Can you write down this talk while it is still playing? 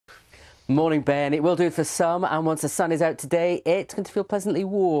Morning, Ben. It will do it for some, and once the sun is out today, it's going to feel pleasantly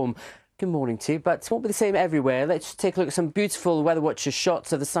warm. Good morning to you, but it won't be the same everywhere. Let's take a look at some beautiful weather watcher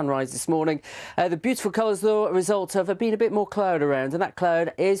shots of the sunrise this morning. The beautiful colours, though, a result of being a bit more cloud around, and that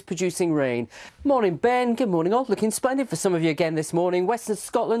cloud is producing rain. Morning, Ben. Good morning, all. Looking splendid for some of you again this morning. Western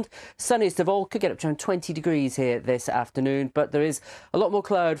Scotland, sunniest of all, could get up to around 20 degrees here this afternoon, but there is a lot more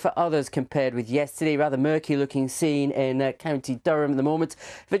cloud for others compared with yesterday. Rather murky looking scene in County Durham at the moment.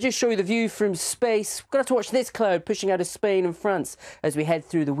 If I just show you the view from space, we're going to have to watch this cloud pushing out of Spain and France as we head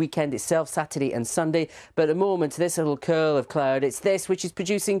through the weekend itself. Saturday and Sunday, but at the moment this little curl of cloud, it's this which is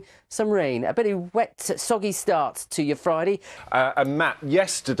producing some rain. A bit of wet, soggy start to your Friday. And Matt,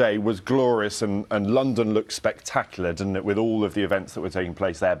 yesterday was glorious and London looked spectacular, didn't it, with all of the events that were taking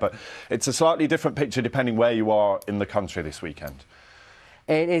place there, but it's a slightly different picture depending where you are in the country this weekend.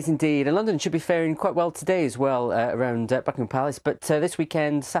 It is indeed, and London should be faring quite well today as well around Buckingham Palace, but this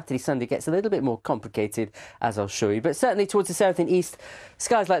weekend, Saturday, Sunday, gets a little bit more complicated, as I'll show you. But certainly towards the south and east,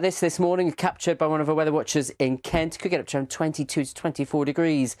 skies like this morning, captured by one of our weather watchers in Kent, could get up to around 22 to 24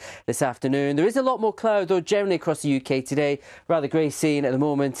 degrees this afternoon. There is a lot more cloud, though, generally across the UK today. Rather grey scene at the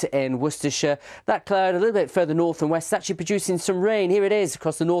moment in Worcestershire. That cloud a little bit further north and west is actually producing some rain. Here it is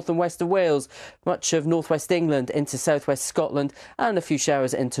across the north and west of Wales, much of northwest England into southwest Scotland, and a few showers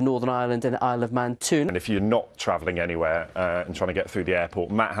into Northern Ireland and Isle of Man too. And if you're not travelling anywhere and trying to get through the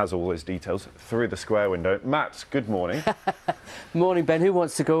airport, Matt has all his details through the square window. Matt, good morning. Morning, Ben. Who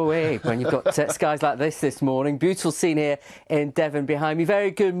wants to go away when you've got skies like this morning? Beautiful scene here in Devon behind me.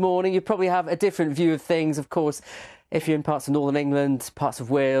 Very good morning. You probably have a different view of things, of course, if you're in parts of Northern England, parts of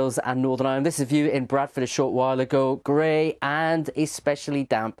Wales and Northern Ireland. This is a view in Bradford a short while ago. Grey and especially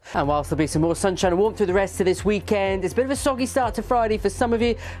damp. And whilst there'll be some more sunshine and warmth through the rest of this weekend, it's a bit of a soggy start to Friday for some of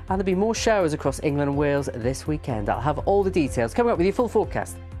you, and there'll be more showers across England and Wales this weekend. I'll have all the details coming up with your full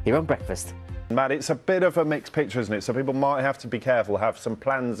forecast here on Breakfast. Matt, it's a bit of a mixed picture, isn't it? So people might have to be careful, have some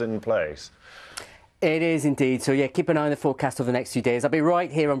plans in place. It is indeed. So, yeah, keep an eye on the forecast over the next few days. I'll be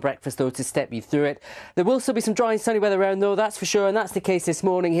right here on Breakfast, though, to step you through it. There will still be some dry and sunny weather around, though, that's for sure. And that's the case this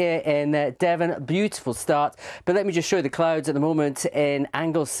morning here in Devon. Beautiful start. But let me just show you the clouds at the moment in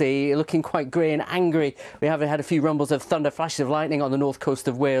Anglesey, looking quite grey and angry. We have had a few rumbles of thunder, flashes of lightning on the north coast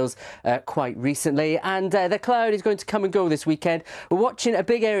of Wales quite recently. And the cloud is going to come and go this weekend. We're watching a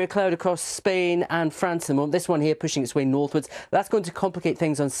big area of cloud across Spain and France at the moment. This one here pushing its way northwards. That's going to complicate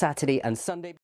things on Saturday and Sunday.